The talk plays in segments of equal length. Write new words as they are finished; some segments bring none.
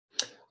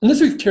On this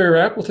week's Carrier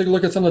App, we'll take a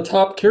look at some of the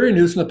top carrier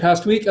news from the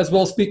past week, as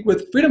well as speak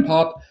with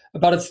FreedomPop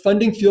about its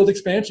funding field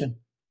expansion.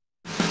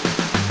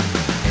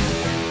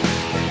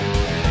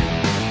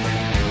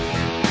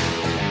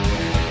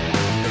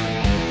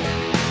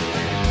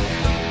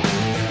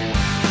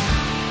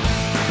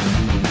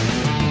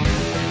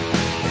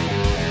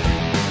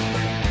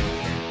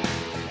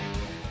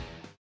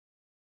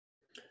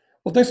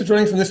 Well, thanks for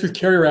joining us on this week's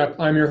Carrier App.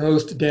 I'm your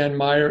host, Dan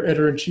Meyer,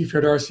 Editor-in-Chief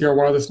here at RCR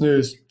Wireless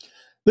News.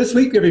 This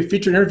week, we have a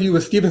featured interview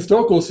with Stephen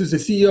Stokols, who's the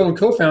CEO and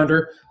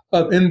co-founder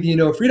of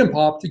MVNO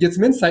FreedomPop, to get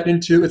some insight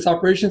into its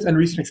operations and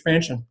recent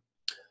expansion.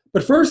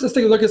 But first, let's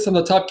take a look at some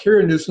of the top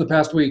carrier news from the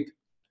past week.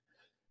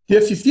 The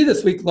FCC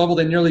this week leveled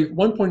a nearly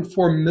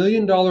 $1.4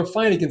 million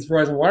fine against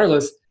Verizon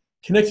Wireless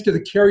connected to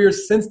the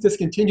carrier's since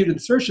discontinued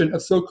insertion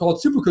of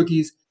so-called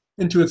supercookies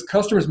into its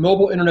customers'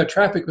 mobile internet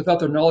traffic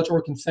without their knowledge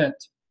or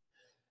consent.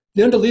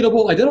 The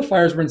undeletable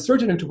identifiers were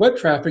inserted into web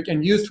traffic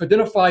and used to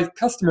identify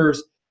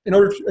customers in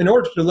order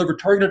to deliver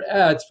targeted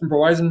ads from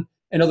Verizon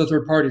and other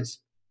third parties.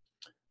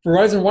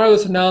 Verizon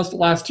Wireless announced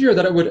last year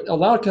that it would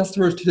allow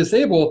customers to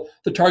disable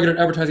the targeted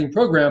advertising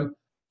program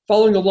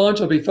following the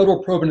launch of a federal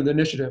probe into the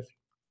initiative.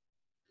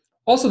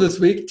 Also this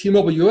week,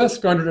 T-Mobile US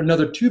garnered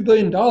another $2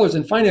 billion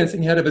in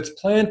financing ahead of its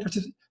planned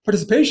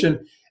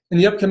participation in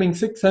the upcoming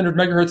 600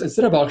 megahertz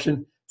incentive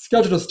auction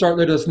scheduled to start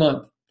later this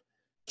month.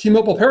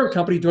 T-Mobile parent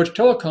company Deutsche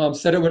Telekom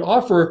said it would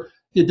offer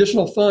the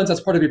additional funds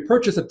as part of a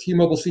purchase of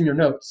T-Mobile senior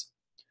notes.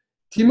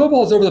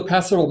 T-Mobile has over the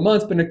past several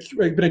months been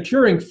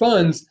accruing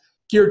funds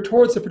geared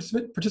towards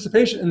the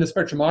participation in the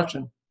spectrum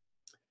auction.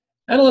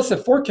 Analysts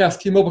have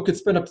forecast T-Mobile could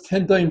spend up to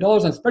 $10 billion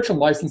on spectrum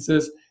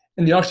licenses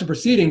in the auction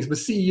proceedings, with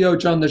CEO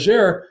John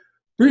Legere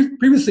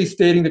previously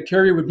stating the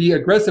carrier would be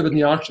aggressive in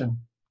the auction.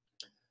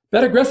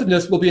 That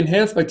aggressiveness will be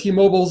enhanced by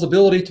T-Mobile's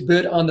ability to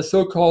bid on the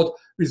so-called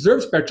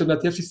reserve spectrum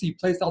that the FCC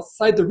placed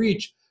outside the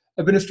reach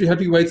of industry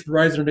heavyweights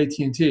Verizon and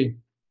AT&T.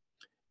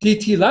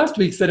 DT last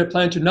week said it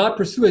planned to not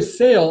pursue a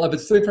sale of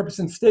its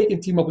 75% stake in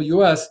T-Mobile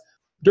US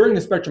during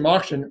the spectrum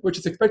auction, which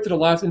is expected to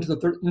last into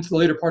the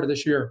later part of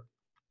this year.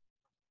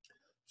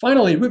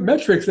 Finally,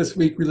 RootMetrics this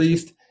week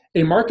released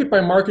a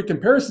market-by-market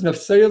comparison of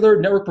cellular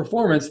network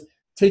performance,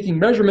 taking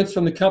measurements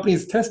from the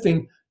company's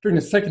testing during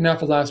the second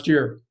half of last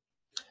year.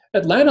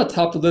 Atlanta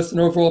topped the list in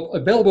overall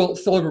available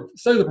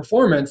cellular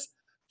performance,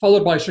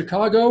 followed by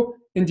Chicago,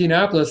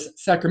 Indianapolis,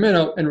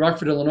 Sacramento, and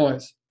Rockford,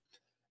 Illinois.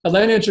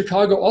 Atlanta and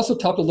Chicago also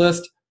topped the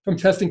list from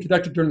testing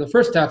conducted during the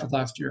first half of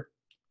last year.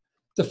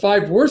 The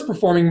 5 worst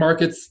performing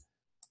markets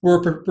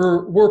were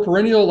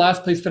perennial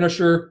last place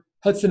finisher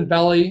Hudson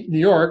Valley, New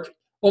York,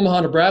 Omaha,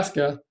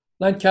 Nebraska,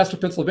 Lancaster,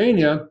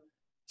 Pennsylvania,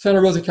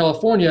 Santa Rosa,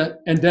 California,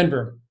 and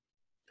Denver.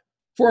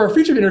 For our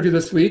featured interview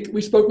this week,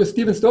 we spoke with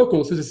Stephen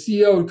Stokols, who's the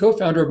CEO and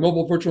co-founder of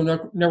mobile virtual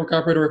network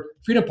operator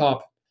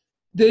FreedomPop.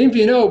 The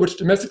MVNO, which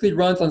domestically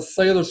runs on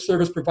cellular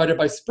service provided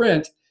by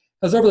Sprint,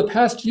 has over the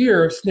past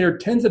year snared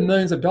tens of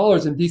millions of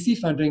dollars in VC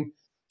funding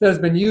that has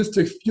been used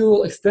to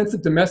fuel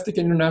extensive domestic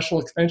and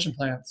international expansion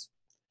plans.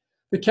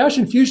 The cash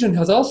infusion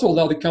has also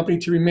allowed the company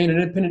to remain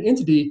an independent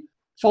entity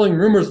following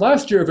rumors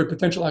last year of a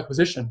potential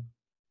acquisition.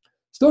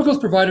 Stokols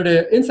provided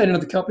an insight into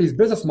the company's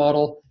business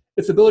model,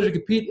 its ability to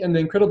compete in the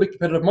incredibly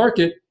competitive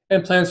market,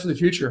 and plans for the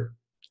future.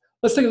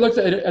 Let's take a look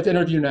at the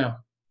interview now.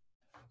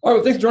 All right,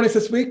 well, thanks for joining us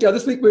this week.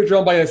 This week we're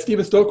joined by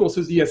Stephen Stokols,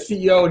 who's the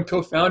CEO and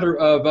co-founder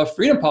of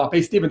FreedomPop.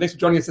 Hey, Stephen, thanks for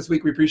joining us this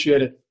week. We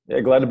appreciate it. Yeah,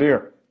 glad to be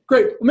here.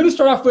 Great. Well, maybe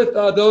start off with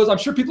those. I'm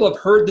sure people have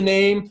heard the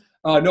name,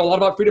 know a lot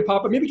about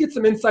FreedomPop, but maybe get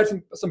some insights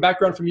and some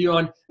background from you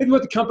on maybe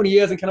what the company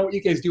is and kind of what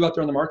you guys do out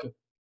there on the market.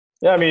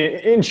 Yeah, I mean,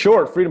 in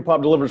short,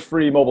 FreedomPop delivers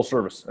free mobile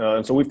service.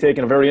 And so we've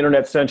taken a very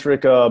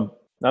internet-centric, not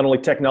only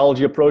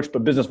technology approach,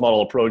 but business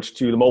model approach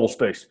to the mobile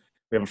space.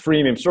 We have a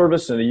freemium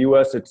service. In the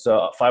US, it's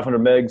 500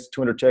 megs,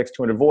 200 text,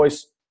 200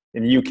 voice.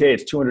 In the UK,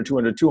 it's 200,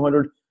 200,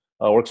 200.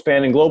 We're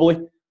expanding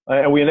globally.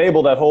 And we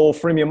enable that whole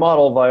freemium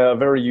model via a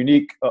very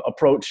unique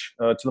approach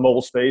to the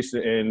mobile space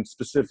and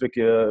specific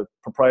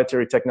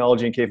proprietary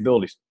technology and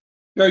capabilities.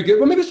 Very good.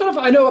 Well, maybe start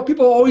off, I know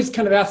people always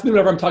kind of ask me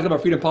whenever I'm talking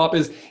about FreedomPop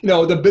is,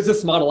 the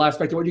business model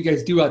aspect of what you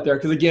guys do out there.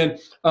 Because again,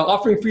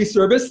 offering free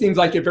service seems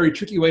like a very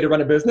tricky way to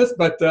run a business.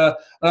 But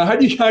how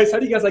do you guys,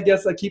 I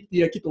guess, keep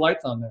the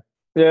lights on there?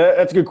 Yeah,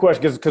 that's a good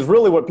question because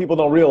really what people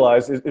don't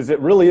realize is it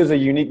really is a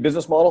unique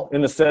business model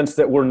in the sense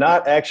that we're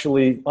not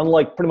actually,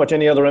 unlike pretty much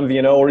any other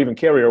MVNO or even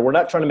carrier, we're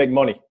not trying to make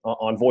money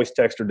on voice,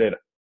 text, or data.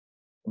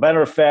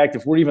 Matter of fact,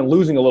 if we're even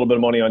losing a little bit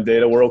of money on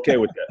data, we're okay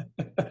with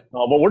that.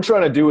 What we're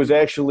trying to do is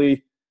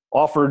actually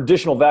offer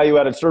additional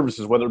value-added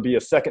services, whether it be a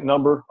second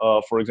number.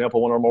 For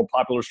example, one of our more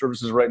popular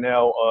services right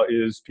now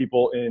is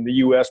people in the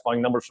U.S.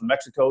 buying numbers from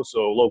Mexico,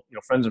 so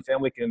friends and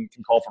family can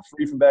call for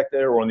free from back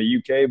there, or in the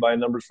U.K. buying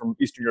numbers from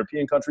Eastern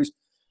European countries.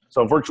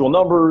 So virtual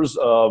numbers,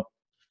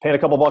 paying a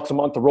couple bucks a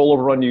month to roll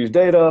over unused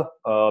data,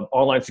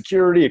 online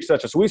security, et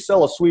cetera. So we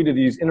sell a suite of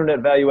these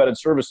internet value-added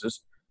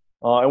services,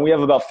 and we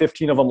have about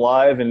 15 of them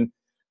live, and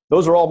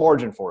those are all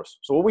margin for us.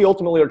 So what we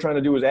ultimately are trying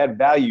to do is add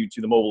value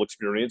to the mobile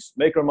experience,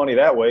 make our money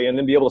that way, and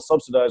then be able to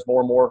subsidize more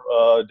and more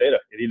data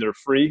at either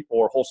free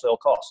or wholesale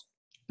costs.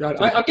 Got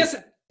it. I guess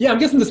Yeah, I'm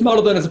guessing this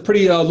model then is a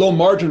pretty low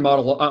margin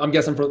model, I'm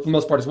guessing for the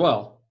most part as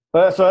well.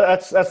 So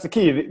that's the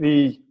key.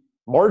 The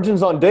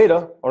margins on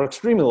data are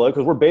extremely low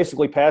because we're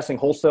basically passing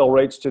wholesale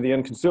rates to the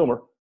end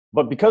consumer.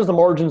 But because the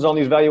margins on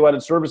these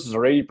value-added services are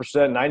 80%,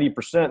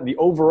 90%, the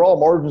overall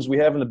margins we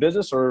have in the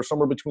business are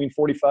somewhere between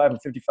 45 and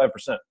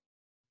 55%.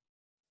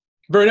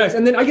 Very nice.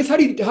 And then I guess how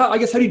do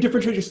you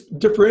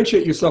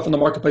differentiate yourself in the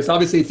marketplace?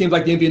 Obviously, it seems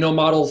like the MVNO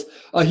models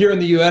here in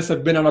the U.S.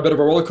 have been on a bit of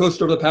a roller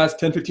coaster over the past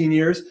 10, 15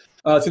 years.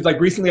 It seems like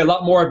recently a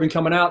lot more have been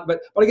coming out. But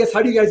I guess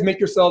how do you guys make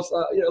yourselves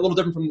a little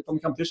different from the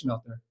competition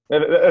out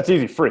there? That's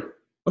easy, free.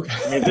 Okay.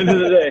 I mean, at the end of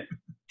the day,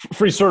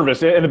 free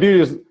service. And the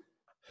beauty is,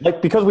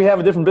 because we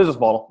have a different business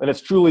model, and it's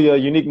truly a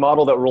unique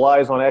model that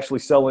relies on actually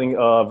selling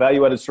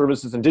value-added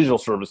services and digital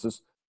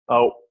services,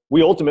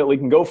 we ultimately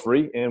can go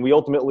free, and we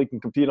ultimately can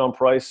compete on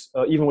price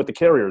even with the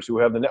carriers who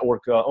have the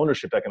network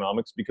ownership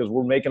economics, because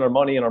we're making our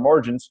money and our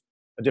margins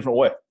a different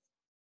way.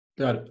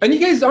 Got it. And you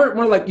guys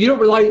aren't you don't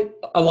rely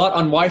a lot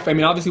on Wi-Fi. I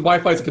mean, obviously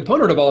Wi-Fi is a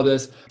component of all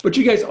this, but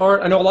you guys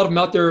aren't. I know a lot of them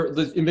out there,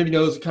 the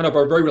MVNOs kind of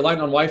are very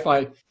reliant on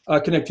Wi-Fi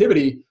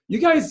connectivity. You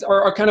guys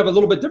are kind of a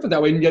little bit different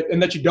that way,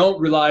 and that you don't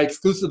rely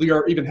exclusively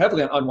or even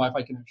heavily on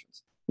Wi-Fi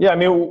connections. Yeah, I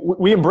mean,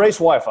 we embrace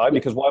Wi-Fi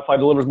because Wi-Fi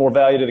delivers more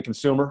value to the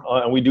consumer,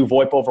 and we do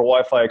VoIP over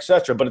Wi-Fi, et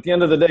cetera. But at the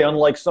end of the day,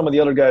 unlike some of the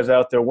other guys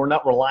out there, we're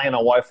not relying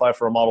on Wi-Fi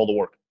for a model to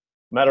work.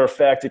 Matter of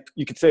fact,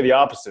 you could say the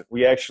opposite.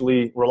 We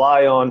actually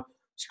rely on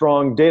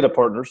strong data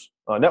partners,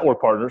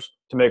 network partners,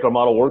 to make our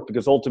model work,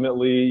 because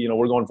ultimately,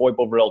 we're going VoIP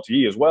over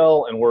LTE as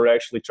well, and we're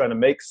actually trying to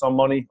make some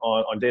money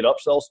on data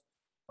upsells.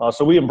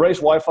 So we embrace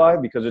Wi-Fi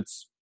because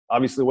it's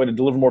obviously a way to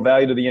deliver more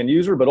value to the end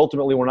user, but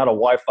ultimately we're not a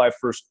Wi-Fi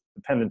first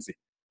dependency.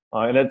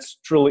 And that's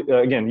truly,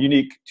 again,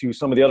 unique to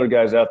some of the other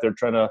guys out there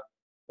trying to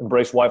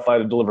embrace Wi-Fi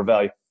to deliver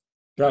value.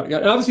 Got it.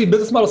 And obviously,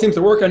 business model seems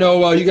to work. I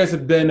know you guys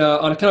have been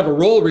on a kind of a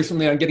roll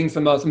recently on getting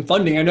some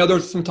funding. I know there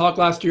was some talk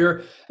last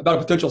year about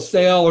a potential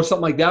sale or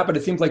something like that, but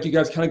it seems like you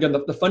guys kind of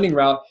got the funding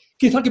route.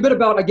 Can you talk a bit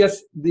about, I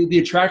guess, the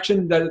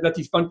attraction that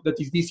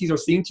these VCs are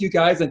seeing to you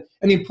guys, and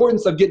the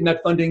importance of getting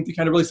that funding to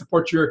kind of really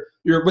support your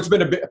what's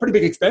been a pretty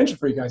big expansion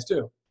for you guys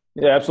too?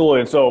 Yeah,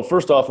 absolutely. And so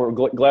first off, we're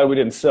glad we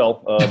didn't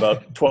sell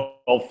about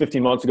 12,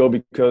 15 months ago,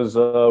 because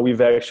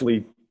we've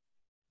actually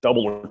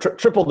doubled or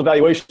tripled the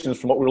valuations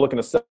from what we were looking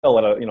to sell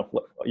at a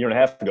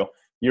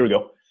year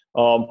ago.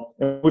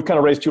 And we've kind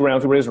of raised two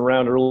rounds. We raised a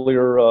round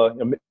earlier,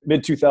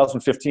 mid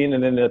 2015,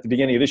 and then at the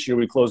beginning of this year,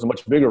 we closed a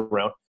much bigger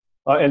round.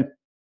 And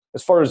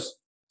as far as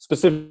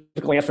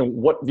specifically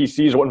answering what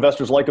VCs or what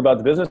investors like about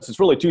the business, it's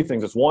really two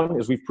things. It's one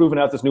is we've proven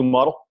out this new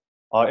model.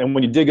 And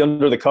when you dig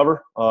under the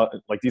cover,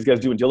 like these guys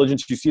do in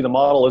diligence, you see the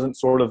model isn't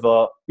sort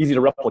of easy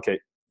to replicate.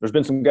 There's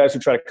been some guys who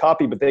try to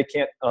copy, but they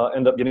can't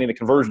end up getting the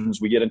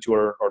conversions we get into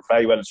our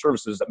value-added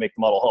services that make the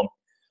model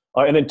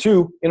hum. And then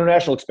two,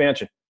 international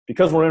expansion.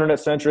 Because we're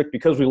internet-centric,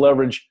 because we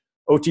leverage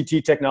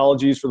OTT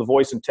technologies for the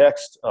voice and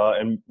text,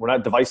 and we're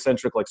not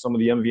device-centric like some of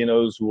the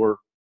MVNOs who were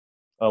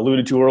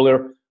alluded to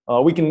earlier,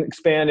 we can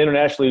expand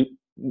internationally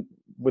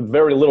with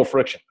very little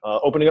friction.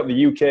 Opening up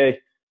the UK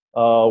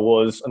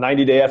was a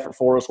 90-day effort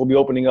for us. We'll be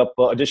opening up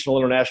additional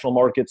international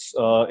markets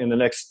in the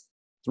next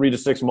 3 to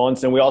 6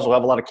 months. And we also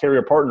have a lot of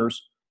carrier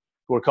partners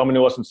who are coming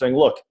to us and saying,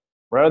 look,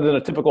 rather than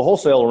a typical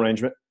wholesale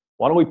arrangement,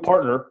 why don't we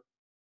partner,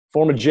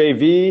 form a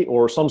JV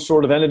or some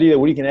sort of entity that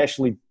we can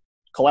actually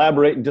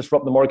collaborate and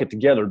disrupt the market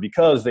together,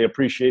 because they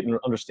appreciate and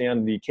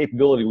understand the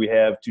capability we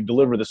have to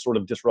deliver this sort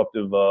of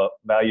disruptive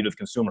value to the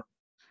consumer.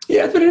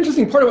 Yeah, it's been an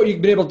interesting part of what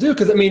you've been able to do,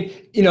 because I mean,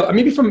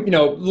 maybe from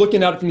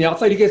looking at it from the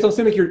outside, you guys don't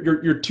seem like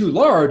you're too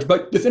large,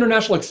 but this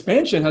international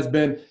expansion has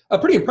been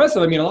pretty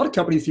impressive. I mean, a lot of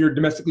companies here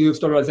domestically who've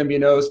started as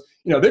MVNOs,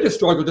 they just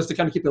struggle just to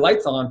kind of keep the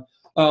lights on.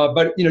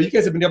 But you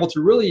guys have been able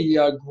to really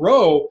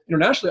grow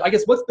internationally. I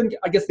guess what's been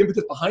the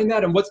impetus behind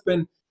that, and what's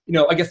been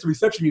I guess the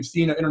reception you've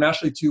seen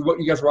internationally to what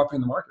you guys are offering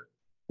in the market?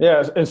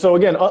 Yeah, and so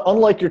again,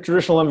 unlike your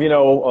traditional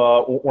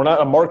MVNO, we're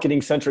not a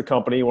marketing-centric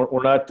company.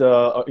 We're not,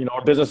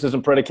 our business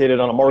isn't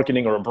predicated on a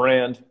marketing or a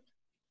brand,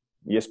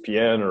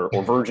 ESPN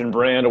or Virgin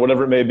brand or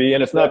whatever it may be,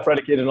 and it's not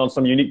predicated on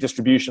some unique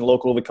distribution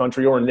local to the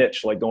country or a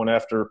niche, like going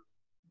after,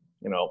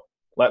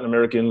 Latin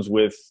Americans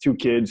with 2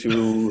 kids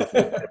who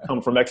have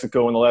come from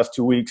Mexico in the last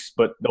 2 weeks,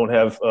 but don't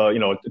have,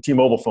 a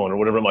T-Mobile phone or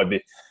whatever it might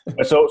be.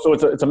 And so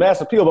it's a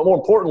mass appeal, but more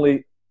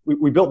importantly,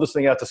 we built this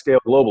thing out to scale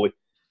globally.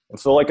 And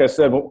so, like I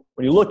said, when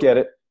you look at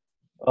it,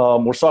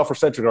 we're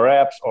software-centric. Our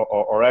apps,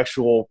 our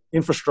actual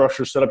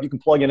infrastructure set up, you can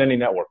plug in any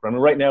network. I mean,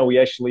 right now we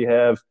actually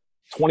have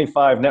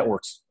 25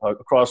 networks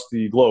across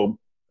the globe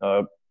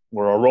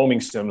where our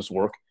roaming SIMs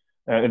work.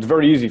 And it's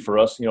very easy for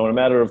us. In a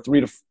matter of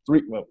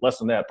less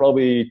than that,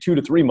 probably 2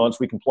 to 3 months,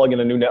 we can plug in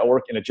a new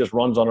network and it just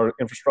runs on our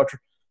infrastructure.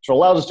 So it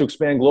allows us to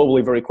expand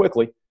globally very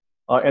quickly.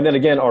 And then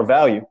again, our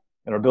value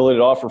and our ability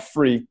to offer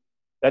free,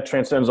 that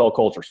transcends all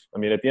cultures. I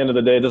mean, at the end of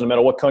the day, it doesn't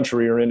matter what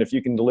country you're in. If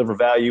you can deliver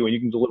value and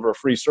you can deliver a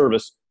free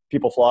service,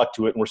 people flock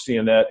to it. And we're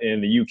seeing that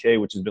in the UK,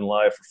 which has been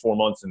live for 4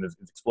 months and is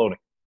exploding.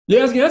 Yeah,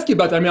 I was going to ask you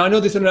about that. I mean, I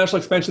know this international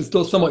expansion is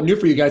still somewhat new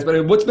for you guys,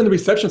 but what's been the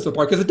reception so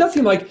far? Because it does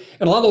seem like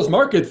in a lot of those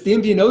markets, the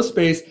MVNO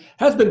space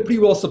has been pretty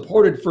well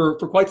supported for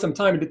quite some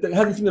time. It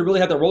hasn't seemed to really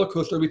have that roller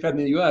coaster we've had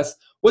in the U.S.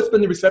 What's been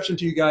the reception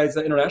to you guys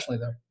internationally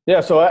there? Yeah,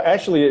 so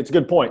actually, it's a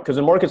good point because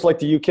in markets like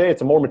the UK,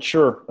 it's a more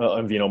mature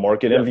MVNO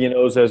market. Yeah.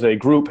 MVNOs as a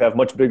group have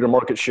much bigger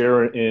market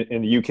share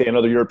in the UK and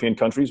other European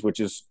countries, which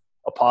is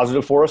a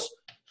positive for us.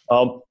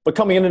 But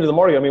coming into the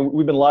market, I mean,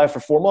 we've been live for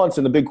 4 months,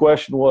 and the big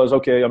question was,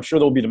 okay, I'm sure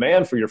there'll be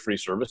demand for your free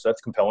service.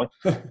 That's compelling.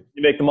 You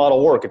make the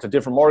model work. It's a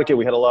different market.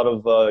 We had a lot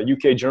of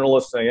UK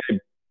journalists saying, hey,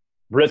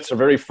 Brits are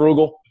very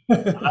frugal,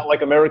 not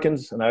like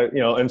Americans.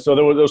 And so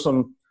there was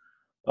some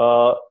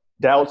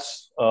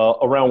doubts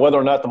around whether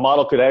or not the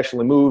model could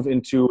actually move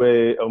into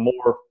a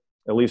more,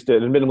 at least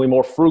an admittedly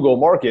more frugal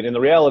market. And the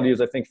reality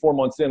is, I think 4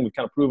 months in, we've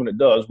kind of proven it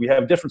does. We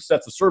have different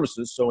sets of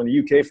services. So in the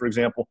UK, for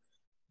example,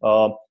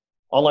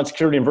 online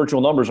security and virtual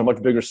numbers are much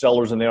bigger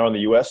sellers than they are in the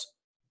US.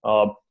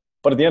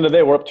 But at the end of the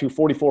day, we're up to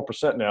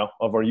 44% now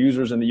of our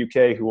users in the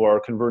UK who are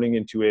converting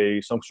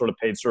into some sort of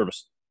paid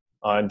service.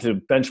 And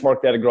to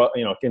benchmark that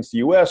against the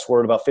US, we're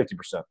at about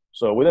 50%.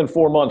 So within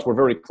 4 months, we're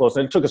very close.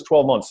 And it took us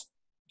 12 months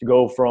to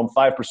go from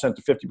 5%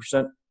 to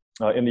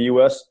 50% in the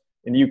US.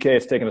 In the UK,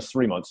 it's taken us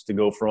 3 months to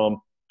go from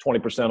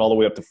 20% all the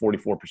way up to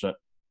 44%.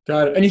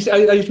 Got it. And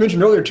I just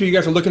mentioned earlier, too, you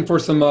guys are looking for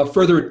some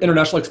further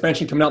international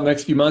expansion coming out in the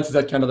next few months. Is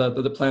that kind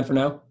of the plan for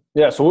now?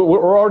 Yeah, so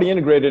we're already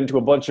integrated into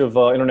a bunch of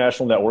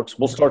international networks.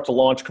 We'll start to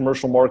launch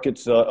commercial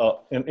markets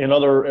in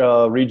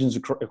other regions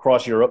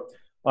across Europe.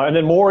 And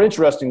then more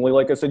interestingly,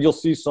 like I said, you'll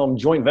see some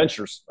joint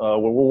ventures where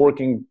we're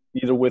working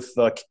either with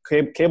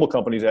cable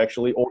companies,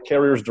 actually, or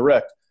carriers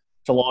direct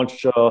to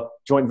launch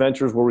joint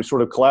ventures where we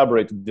sort of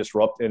collaborate to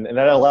disrupt. And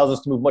that allows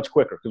us to move much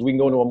quicker because we can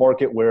go into a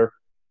market where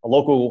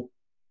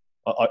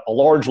a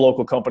large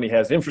local company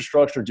has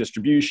infrastructure,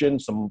 distribution,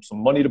 some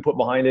money to put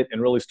behind it,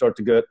 and really start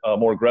to get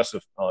more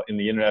aggressive in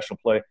the international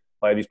play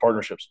by these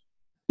partnerships.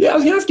 Yeah, I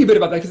was going to ask you a bit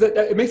about that because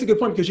it makes a good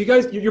point because you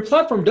guys, your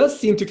platform does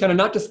seem to kind of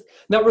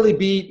not really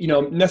be,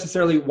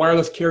 necessarily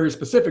wireless carrier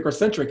specific or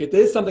centric. It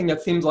is something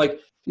that seems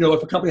like,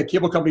 if a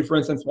cable company, for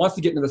instance, wants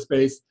to get into the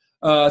space,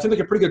 it seems like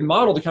a pretty good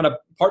model to kind of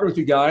partner with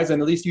you guys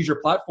and at least use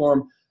your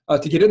platform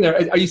to get in there.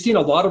 Are you seeing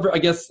a lot of,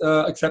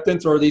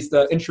 acceptance or at least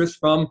interest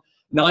from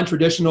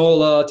non-traditional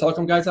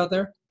telecom guys out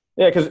there?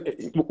 Yeah, because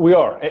we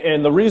are.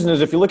 And the reason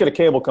is if you look at a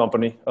cable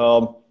company,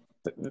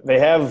 they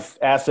have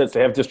assets,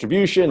 they have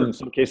distribution. In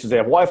some cases, they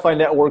have Wi-Fi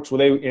networks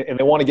where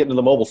they want to get into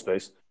the mobile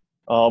space.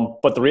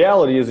 But the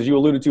reality is, as you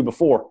alluded to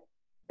before,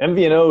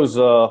 MVNOs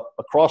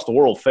across the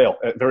world fail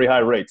at very high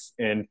rates.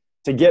 And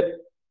to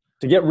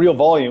get real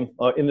volume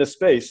in this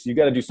space, you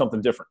got to do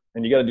something different.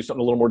 And you got to do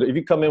something a little more. If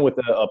you come in with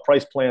a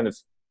price plan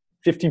that's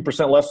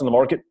 15% less than the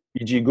market,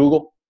 e.g.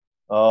 Google,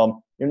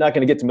 you're not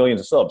going to get to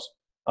millions of subs.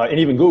 And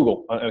even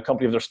Google, a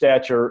company of their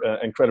stature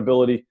and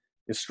credibility,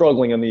 is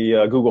struggling in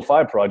the Google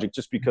Fi project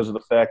just because of the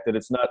fact that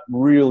it's not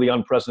really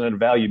unprecedented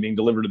value being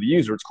delivered to the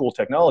user. It's cool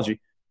technology,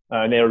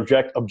 and their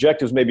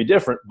objectives may be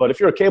different. But if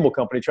you're a cable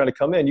company trying to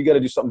come in, you got to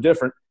do something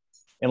different.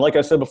 And like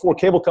I said before,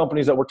 cable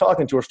companies that we're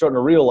talking to are starting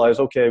to realize,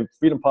 okay,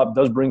 FreedomPop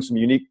does bring some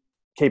unique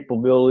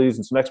capabilities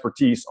and some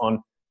expertise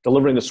on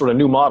delivering this sort of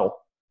new model.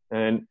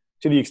 And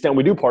to the extent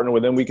we do partner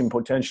with them, we can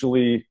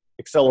potentially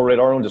accelerate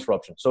our own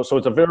disruption. So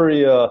it's a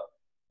very, I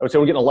would say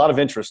we're getting a lot of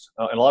interest,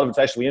 and a lot of it's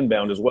actually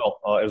inbound as well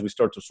as we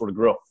start to sort of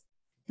grow.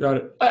 Got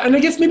it. And I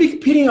guess maybe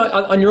competing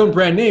on your own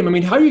brand name. I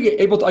mean, how are you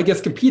able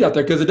to, compete out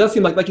there? Because it does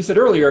seem like you said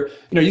earlier,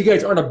 you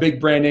guys aren't a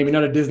big brand name. You're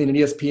not a Disney, an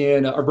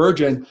ESPN, or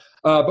Virgin.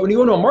 But when you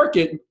go into a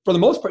market, for the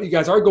most part, you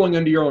guys are going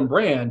under your own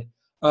brand.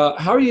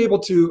 How are you able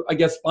to,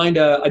 find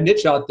a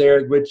niche out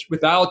there, which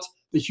without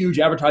the huge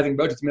advertising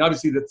budgets? I mean,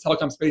 obviously the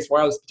telecom space,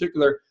 wireless in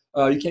particular,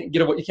 you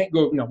can't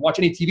go, watch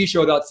any TV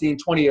show without seeing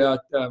 20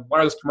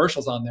 wireless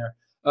commercials on there.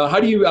 How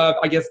do you,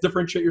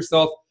 differentiate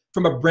yourself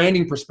from a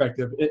branding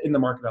perspective in the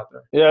market out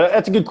there? Yeah,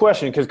 that's a good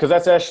question because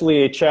that's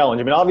actually a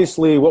challenge. I mean,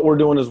 obviously what we're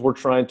doing is we're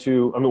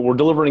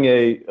delivering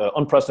a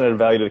unprecedented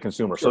value to the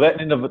consumer. Sure. So that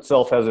in and of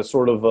itself has a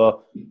sort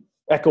of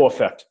echo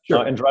effect.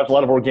 Sure. And drives a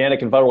lot of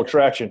organic and viral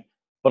traction.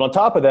 But on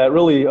top of that,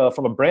 really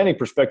from a branding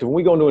perspective, when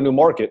we go into a new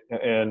market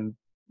and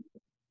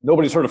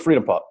nobody's heard of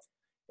FreedomPop.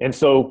 And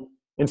so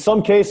in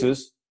some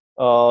cases,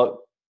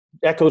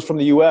 echoes from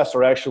the US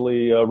are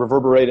actually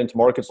reverberate into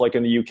markets like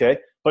in the UK.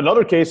 But in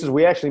other cases,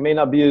 we actually may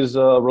not be as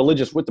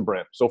religious with the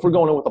brand. So if we're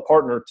going in with a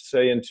partner to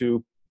say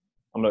into,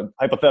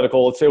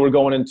 hypothetical, let's say we're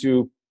going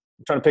into,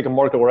 I'm trying to pick a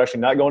market we're actually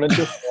not going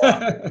into.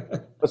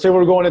 Let's say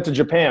we're going into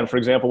Japan, for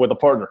example, with a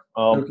partner.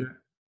 Okay.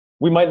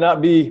 We might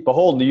not be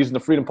beholden to using the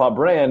FreedomPop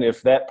brand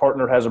if that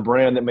partner has a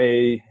brand that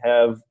may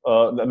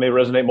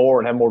resonate more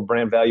and have more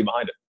brand value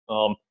behind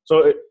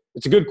it.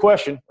 It's a good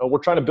question. We're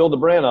trying to build a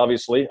brand,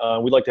 obviously.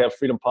 We'd like to have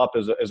FreedomPop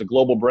as a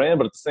global brand,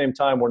 but at the same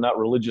time, we're not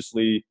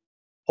religiously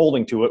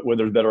holding to it where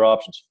there's better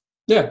options.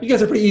 Yeah, you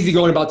guys are pretty easy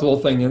going about the whole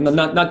thing, and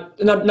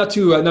not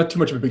too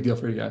much of a big deal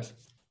for you guys.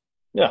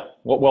 Yeah,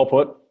 well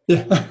put.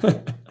 Yeah.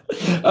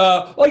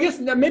 Well, I guess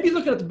maybe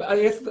looking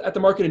at the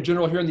market in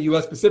general here in the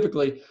U.S.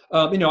 specifically,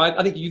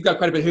 I think you've got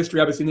quite a bit of history,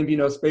 obviously, in the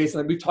MVNO space,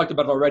 and we've talked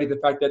about it already. The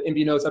fact that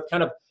MVNOs have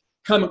kind of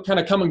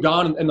come and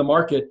gone in the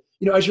market.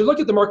 As you look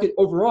at the market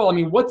overall, I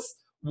mean, what's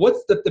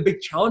the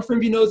big challenge for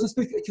MVNOs?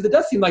 Because it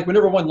does seem like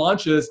whenever one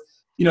launches,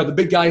 the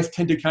big guys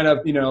tend to kind of,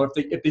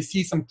 if they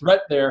see some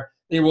threat there,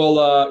 they will,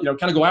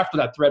 kind of go after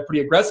that threat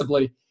pretty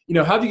aggressively.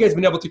 How have you guys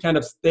been able to kind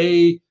of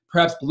stay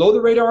perhaps below the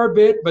radar a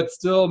bit, but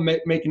still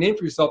make a name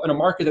for yourself in a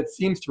market that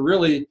seems to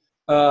really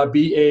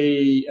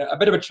be a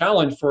bit of a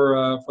challenge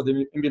for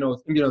the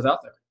MVNOs out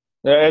there?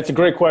 Yeah, it's a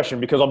great question,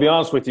 because I'll be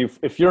honest with you.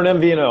 If you're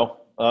an MVNO,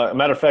 a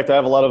matter of fact, I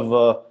have a lot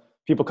of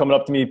people coming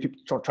up to me,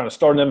 people trying to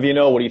start an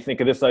MVNO. What do you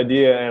think of this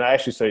idea? And I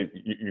actually say,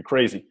 you're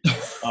crazy.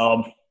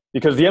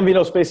 Because the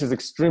MVNO space is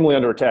extremely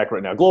under attack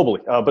right now globally.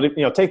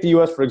 But take the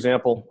U.S., for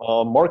example.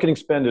 Marketing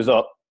spend is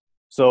up.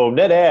 So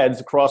net ads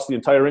across the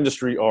entire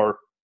industry are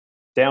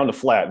down to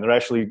flat, and they're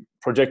actually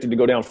projected to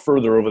go down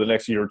further over the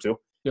next year or two.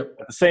 Yep.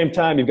 At the same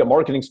time, you've got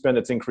marketing spend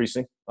that's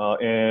increasing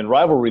and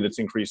rivalry that's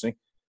increasing.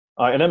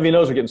 And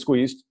MVNOs are getting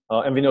squeezed.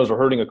 MVNOs are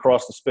hurting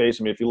across the space.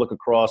 I mean, if you look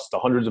across the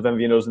hundreds of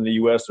MVNOs in the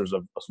U.S., there's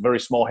a very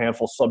small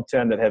handful, sub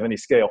 10, that have any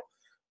scale.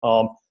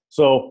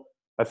 So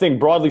I think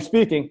broadly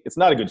speaking, it's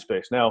not a good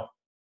space. Now,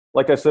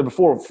 like I said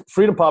before,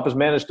 FreedomPop has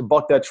managed to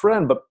buck that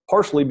trend, but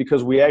partially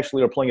because we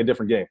actually are playing a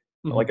different game.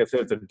 Mm-hmm. Like I said,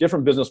 it's a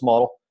different business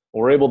model.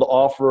 We're able to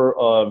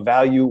offer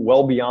value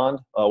well beyond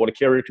what a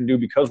carrier can do,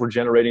 because we're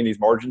generating these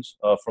margins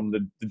from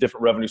the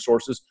different revenue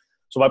sources.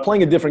 So by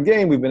playing a different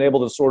game, we've been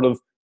able to sort of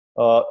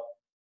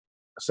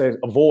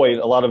avoid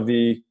a lot of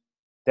the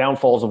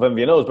downfalls of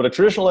MVNOs. But a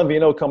traditional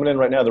MVNO coming in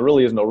right now, there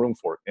really is no room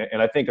for it.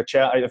 And I think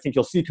I think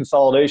you'll see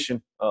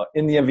consolidation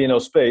in the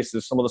MVNO space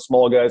as some of the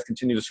small guys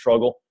continue to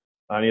struggle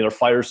and either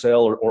fire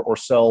sale or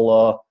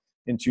sell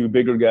into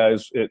bigger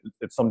guys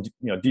at some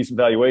decent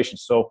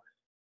valuations. So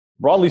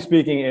broadly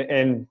speaking,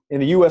 and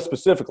in the U.S.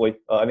 specifically,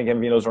 I think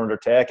MVNOs are under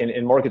attack. And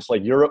in markets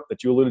like Europe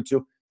that you alluded to,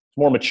 it's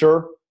more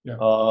mature. Yeah.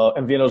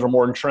 MVNOs are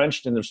more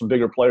entrenched, and there's some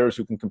bigger players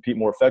who can compete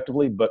more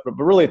effectively. But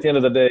really, at the end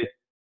of the day,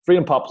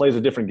 FreedomPop plays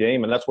a different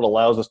game, and that's what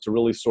allows us to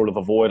really sort of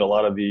avoid a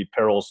lot of the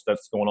perils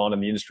that's going on in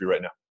the industry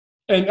right now.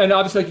 And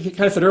obviously, like you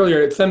kind of said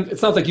earlier, it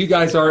sounds like you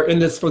guys are in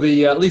this for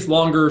the at least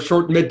longer,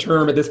 short,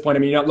 midterm at this point. I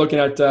mean, you're not looking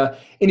at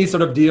any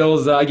sort of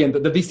deals. Again,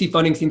 the VC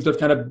funding seems to have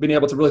kind of been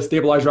able to really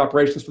stabilize your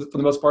operations for the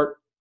most part.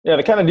 Yeah,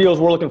 the kind of deals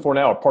we're looking for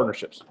now are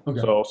partnerships.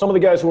 Okay. So some of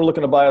the guys who were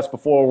looking to buy us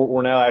before,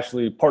 we're now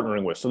actually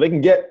partnering with. So they can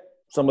get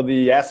some of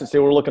the assets they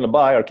were looking to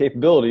buy, our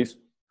capabilities,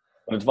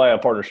 but it's via a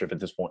partnership at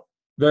this point.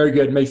 Very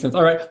good. Makes sense.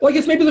 All right. Well, I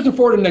guess maybe looking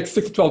forward to the next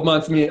 6 to 12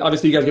 months. I mean,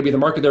 obviously you guys are going to be in the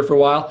market there for a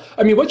while.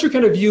 I mean, what's your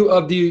kind of view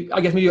of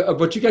maybe of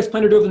what you guys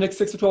plan to do over the next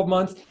 6 to 12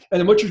 months? And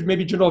then what's your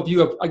maybe general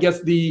view of,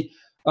 the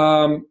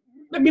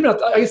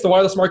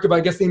wireless market, but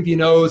I guess the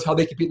MVNOs, how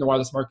they compete in the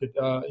wireless market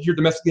here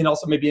domestically and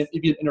also maybe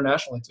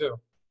internationally too?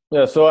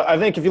 Yeah. So I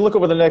think if you look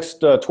over the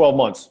next 12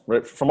 months,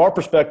 right, from our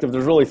perspective,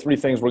 there's really 3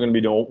 things we're going to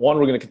be doing. One,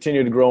 we're going to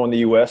continue to grow in the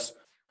U.S.,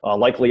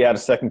 likely add a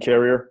second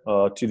carrier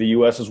to the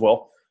U.S. as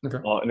well, okay,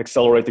 and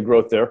accelerate the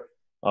growth there.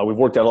 We've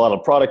worked out a lot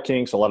of product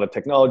kinks, a lot of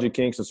technology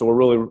kinks, and so we're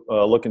really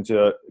looking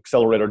to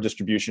accelerate our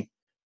distribution.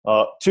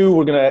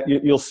 2,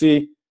 you'll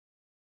see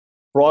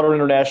broader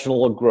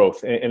international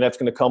growth, and that's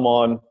going to come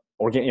on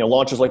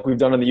launches like we've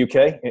done in the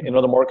UK and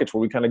other markets where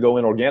we kind of go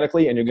in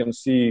organically, and you're going to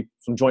see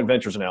some joint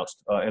ventures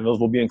announced, and those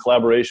will be in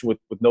collaboration with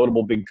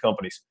notable big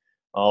companies.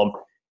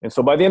 And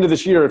so by the end of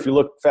this year, if you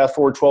look fast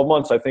forward 12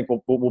 months, I think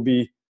we'll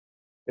be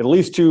at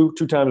least two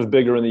times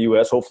bigger in the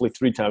US, hopefully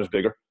 3 times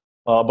bigger.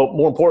 But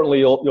more importantly,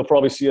 you'll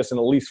probably see us in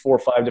at least 4 or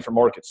 5 different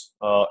markets,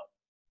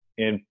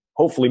 and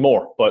hopefully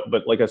more. But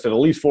like I said, at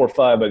least 4 or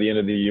 5 by the end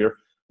of the year,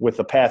 with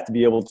the path to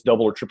be able to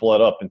double or triple that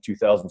up in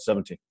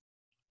 2017.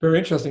 Very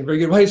interesting. Very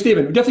good. Well, hey,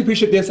 Stephen, we definitely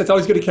appreciate this. It's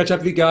always good to catch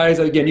up with you guys.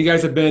 Again, you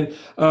guys have been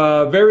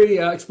very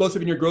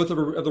explosive in your growth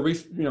over the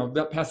recent,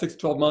 that past 6 to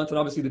 12 months, and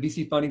obviously the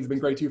VC funding has been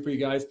great too for you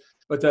guys.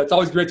 But it's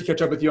always great to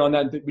catch up with you on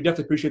that. We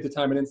definitely appreciate the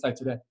time and insight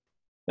today.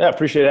 Yeah,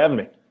 appreciate having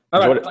me. All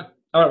right.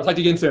 We'll talk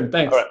to you again soon.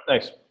 Thanks. All right.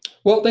 Thanks.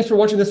 Well, thanks for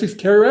watching this week's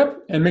Carrier Wrap,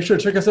 and make sure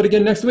to check us out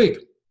again next week.